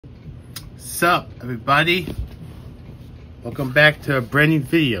Sup everybody, welcome back to a brand new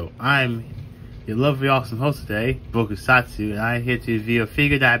video. I'm your lovely awesome host today, Broku, and I'm here to review a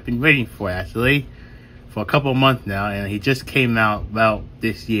figure that I've been waiting for actually for a couple of months now, and he just came out about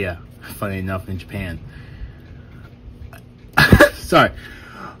this year, funny enough, in Japan. Sorry.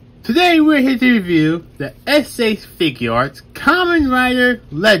 Today we're here to review the S8 Figuarts Kamen Rider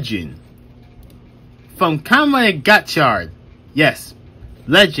Legend from Kamen Rider Gotchard. Yes,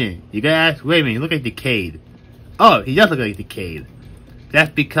 Legend. You gotta ask, wait a minute, you look like Decayed. Oh, he does look like Decayed.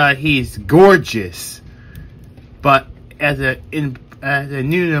 That's because he's gorgeous. But as a new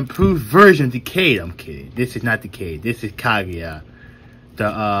and improved version of Decayed, I'm kidding. This is not Decayed. This is Kaguya.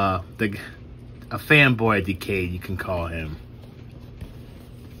 A fanboy of Decayed, you can call him.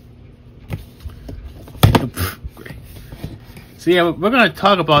 Great. So yeah, we're gonna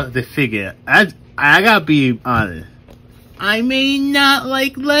talk about the figure. I gotta be honest. I may not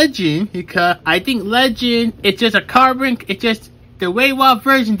like Legend because I think Legend is just a carbon. It's just the way wild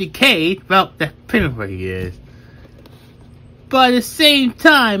version Decayed. Well, that's pretty much what he is. But at the same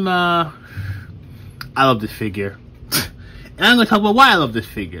time, I love this figure, and I'm gonna talk about why I love this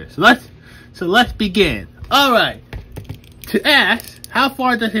figure. So let's begin. All right. To ask, how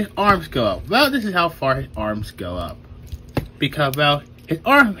far does his arms go up? Well, this is how far his arms go up. Because, well, his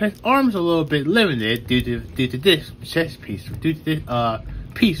arms are a little bit limited due to this chest piece, due to this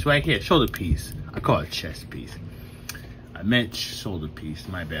piece right here, shoulder piece. I call it chest piece. I meant shoulder piece,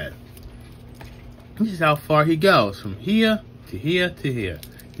 my bad. This is how far he goes, from here to here to here.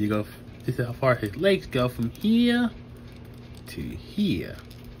 This is how far his legs go, from here to here.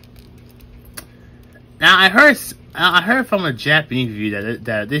 Now I heard from a Japanese review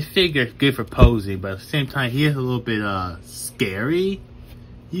that this figure is good for posing, but at the same time he is a little bit scary,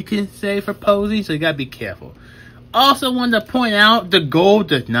 you can say, for posing, so you gotta be careful. Also wanted to point out the gold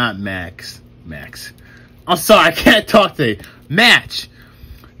does not match. I'm sorry, I can't talk today. Match.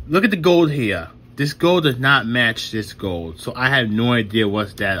 Look at the gold here. This gold does not match this gold, so I have no idea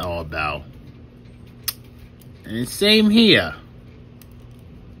what's that all about. And same here.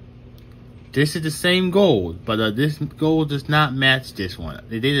 This is the same gold, but this gold does not match this one.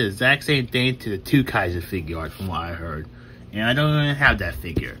 They did the exact same thing to the 2 Kaiser Figuarts from what I heard. And I don't even have that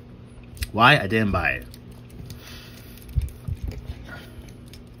figure. Why? I didn't buy it.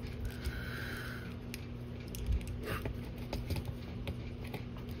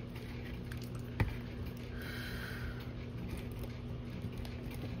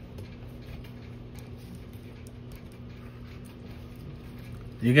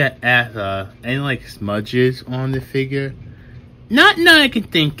 You gotta ask, any like smudges on the figure? Not none I can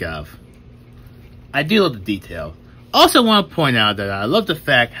think of. I do love the detail. Also want to point out that I love the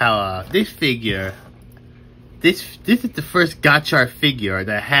fact how this figure, this is the first Gotchard figure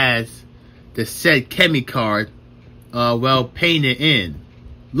that has the said Kemi card, well painted in.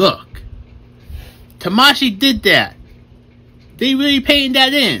 Look, Tamashi did that. They really painted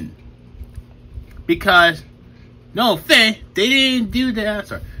that in because. No offense, they didn't do that.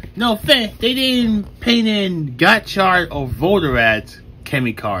 Sorry. No offense, they didn't paint in Gotchard or Volderad's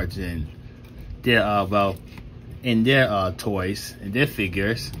Kemi cards in their in their toys and their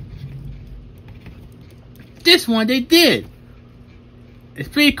figures. This one they did. It's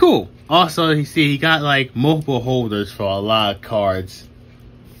pretty cool. Also, you see, he got like multiple holders for a lot of cards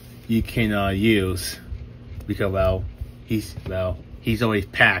you can use because he's always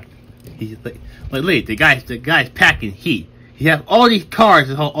packed. He's like look, the guy's packing heat. He has all these cards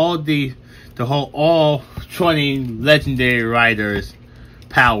to hold all 20 legendary riders'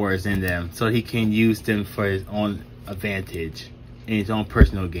 powers in them, so he can use them for his own advantage in his own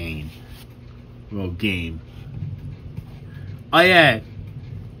personal game. Oh yeah,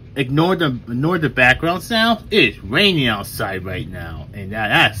 ignore the background sound. It's raining outside right now, and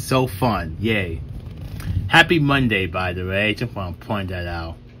that's so fun. Yay! Happy Monday, by the way. Just want to point that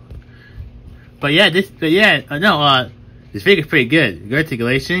out. But yeah, this figure's pretty good. Good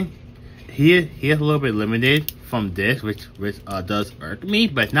articulation. He is a little bit limited from this, which does irk me,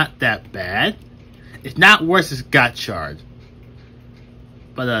 but it's not that bad. It's not worse as Gotchard.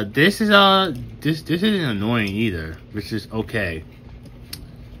 But this isn't annoying either, which is okay.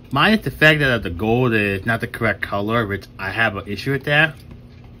 Mine is the fact that the gold is not the correct color, which I have an issue with that.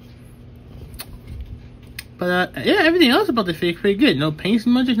 But yeah, everything else about the figure is pretty good. No paint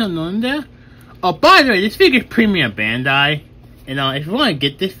smudges, no none there. Oh, by the way, this figure is premium Bandai. And if you want to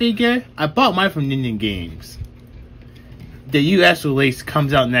get this figure, I bought mine from Ninja Games. The US release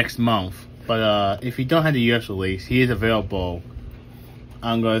comes out next month. But if you don't have the US release, he is available.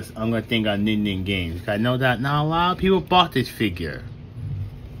 I'm gonna think on Ninja Games. I know that not a lot of people bought this figure.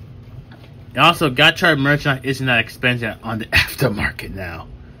 And also, Gotchard merchandise isn't that expensive on the aftermarket now.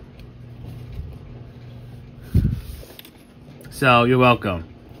 So you're welcome.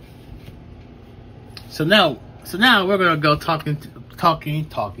 So now we're gonna go talking.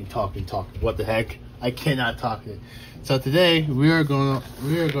 What the heck? I cannot talk it. So today we are gonna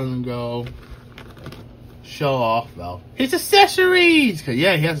go show off his accessories. 'Cause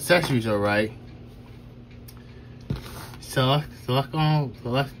yeah, he has accessories, all right. So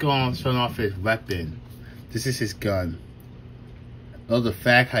let's go on showing off his weapon. This is his gun. Oh, the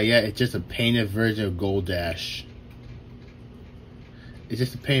fact how it's just a painted version of Gold Dash. It's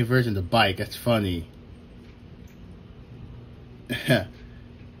just a painted version of the bike. That's funny.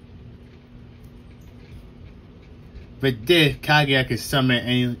 But this Kaguya can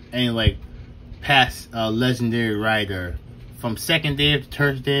summon any like past legendary rider, from secondary to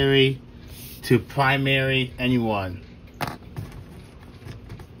tertiary to primary, anyone.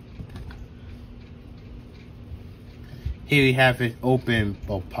 Here we have his open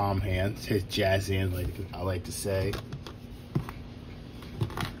palm hands, his jazz hands, like I like to say.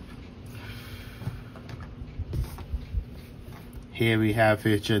 Here we have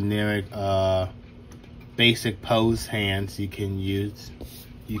his generic basic pose hands you can use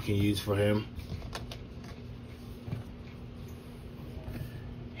for him.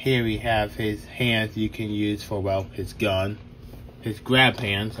 Here we have his hands you can use for his gun, his grab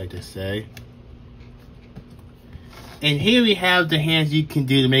hands, like to say. And here we have the hands you can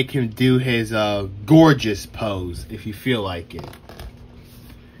do to make him do his gorgeous pose if you feel like it.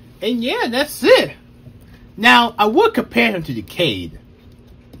 And yeah, that's it. Now, I would compare him to the Cade.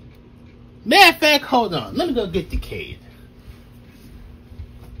 Matter of fact, hold on. Let me go get the Cade.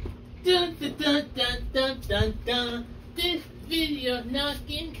 Dun, dun, dun, dun, dun, dun, dun. This video not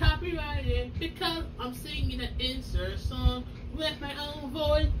getting copyrighted because I'm singing an insert song with my own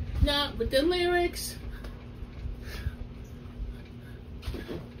voice, not with the lyrics.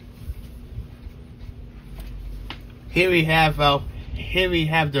 Here we have the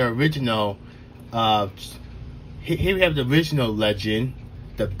original. Here we have the original legend,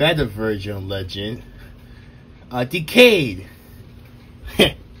 the better version legend, Decade.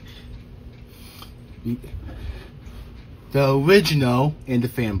 The original and the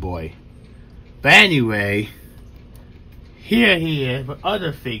fanboy. But anyway, here he is with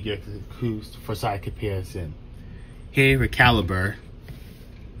other figures for side comparison. Here for Caliber.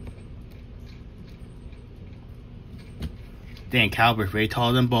 Dang, Caliber's way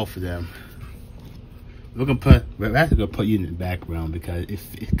taller than both of them. We're actually gonna put you in the background because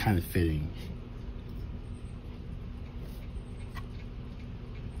it's kind of fitting.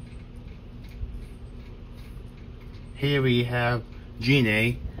 Here we have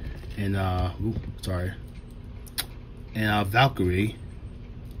Gine and Valkyrie.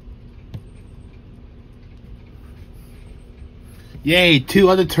 Yay, 2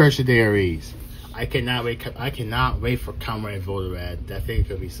 other tertiaries. I cannot wait for Kamen and Voltorad. That thing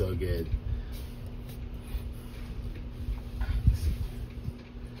could be so good.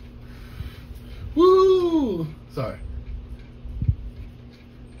 Woo! Sorry.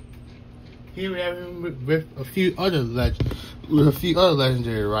 Here we have him with a few other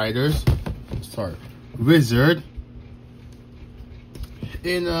legendary riders. Sorry, Wizard.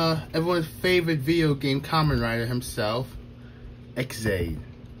 And everyone's favorite video game Kamen Rider himself, Xaid.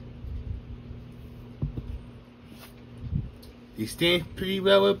 He stands pretty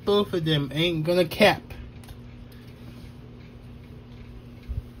well with both of them. Ain't gonna cap.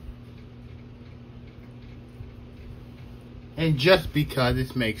 And just because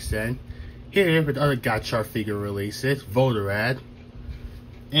it makes sense, here with other Gotchard figure releases, Voltorad,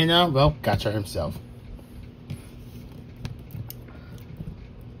 and Gotchard himself.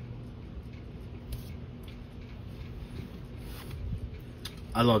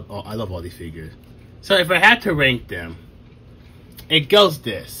 I love all these figures. So if I had to rank them, it goes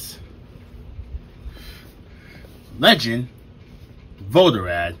this: Legend,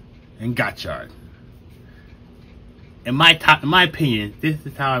 Voltorad, and Gotchard. In my opinion, this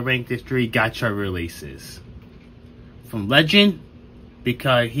is how I rank these 3 Gotchard releases. From Legend,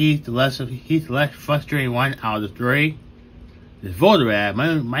 because he's the less frustrating one out of the 3. This Voltorad,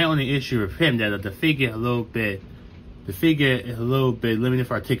 my only issue with him that the figure is a little bit limited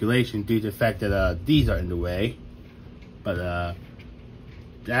for articulation due to the fact that these are in the way. But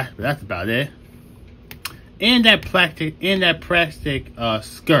that's about it. And that plastic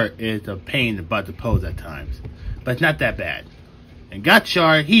skirt is a pain in the butt to pose at times. But it's not that bad. And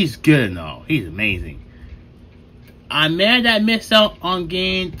Gotchard, he's good and all. He's amazing. I'm mad that I missed out on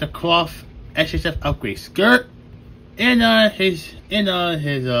getting the cloth SHF upgrade skirt. And his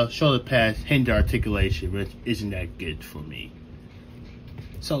shoulder pads hinder articulation, which isn't that good for me.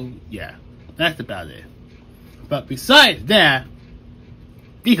 So yeah, that's about it. But besides that,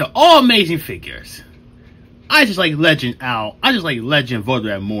 these are all amazing figures. I just like Legend out. I just like Legend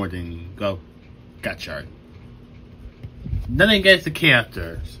Voldemort more than Gotchard. Nothing against the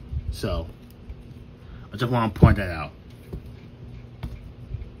characters, so I just want to point that out.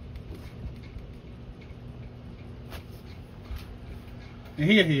 And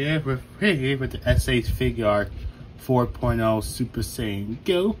here with the S8 Figuart 4.0 Super Saiyan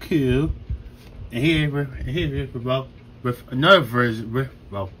Goku. And here with another version,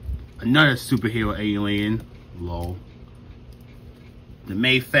 another superhero alien, lol. The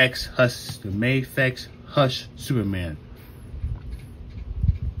Mayfex Hush Superman.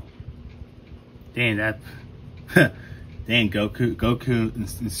 Dang that, dang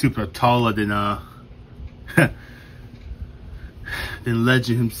Goku is super taller than than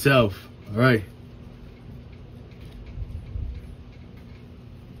Legend himself. All right.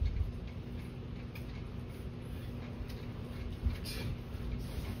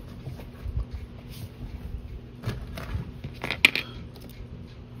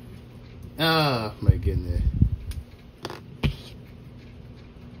 Ah, my goodness.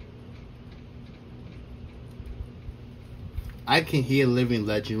 I can hear Living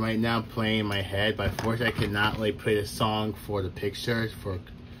Legend right now playing in my head, but unfortunately I cannot like play the song for the pictures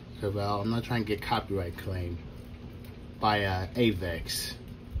well, I'm not trying to get copyright claim by Avex.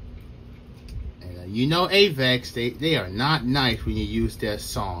 And you know Avex, they are not nice when you use their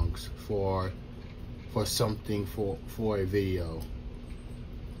songs for something for a video.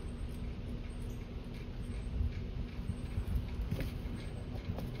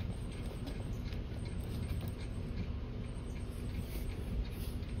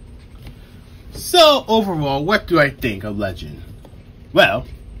 So, overall, what do I think of Legend? Well,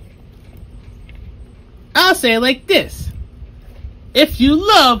 I'll say it like this. If you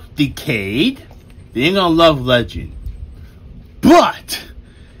love Decade, then you're gonna love Legend. But,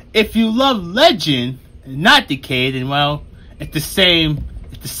 if you love Legend and not Decade, then well, it's the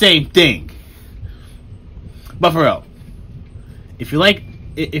same thing. But for real, if you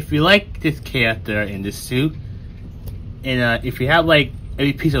like this character in this suit, and if you have like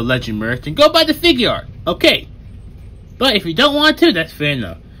every piece of Legend merch, then go buy the Figuart. Okay. But if you don't want to, that's fair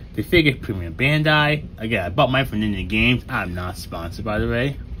enough. The figure premium Bandai. Again, I bought mine from Ninja Games. I'm not sponsored, by the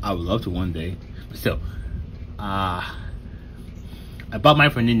way. I would love to one day. But still. I bought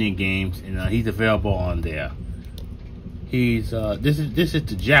mine from Ninja Games, and he's available on there. He's this is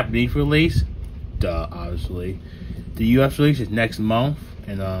the Japanese release. Duh, obviously. The US release is next month,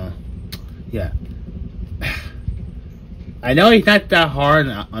 and yeah. I know he's not that hard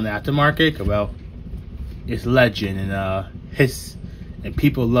on the aftermarket, well, it's Legend, and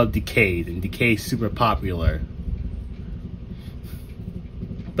people love Decade, and Decade's super popular.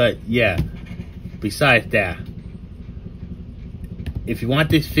 But yeah, besides that, if you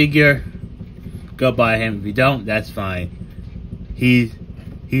want this figure, go buy him. If you don't, that's fine. He's a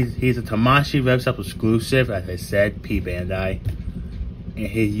Tamashii website exclusive, as I said, P Bandai. And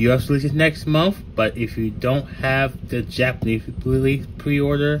his US release is next month, but if you don't have the Japanese release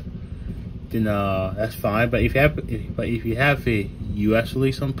pre-order, then that's fine. But if you have a US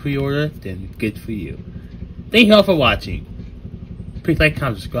release on pre-order, then good for you. Thank you all for watching. Please like,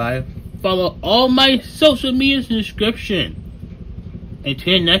 comment, subscribe, follow all my social medias in the description. And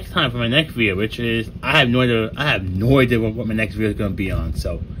tune in next time for my next video, which is I have no idea what my next video is going to be on.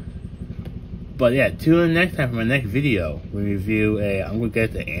 So. But yeah, tune in next time for my next video. We review I'm going to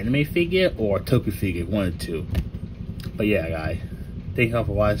get the anime figure or Toku figure, one or two. But yeah, guys. Thank you all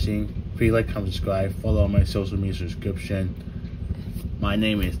for watching. Please like, comment, subscribe. Follow all my social media subscription. My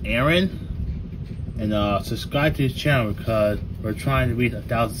name is Aaron. And subscribe to this channel because we're trying to reach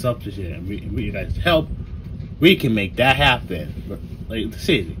 1,000 subs this year. And with you guys' help, we can make that happen. But, like,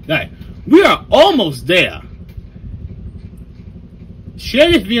 seriously, guys, we are almost there.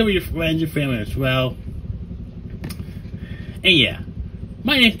 Share this video with your friends and family as well. And yeah,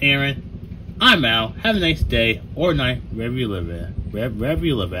 my name's Aaron. I'm out. Have a nice day or night wherever you live at. Wherever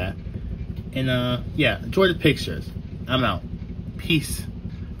you live at. And yeah, enjoy the pictures. I'm out. Peace.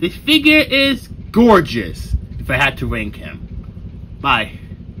 This figure is gorgeous. If I had to rank him. Bye.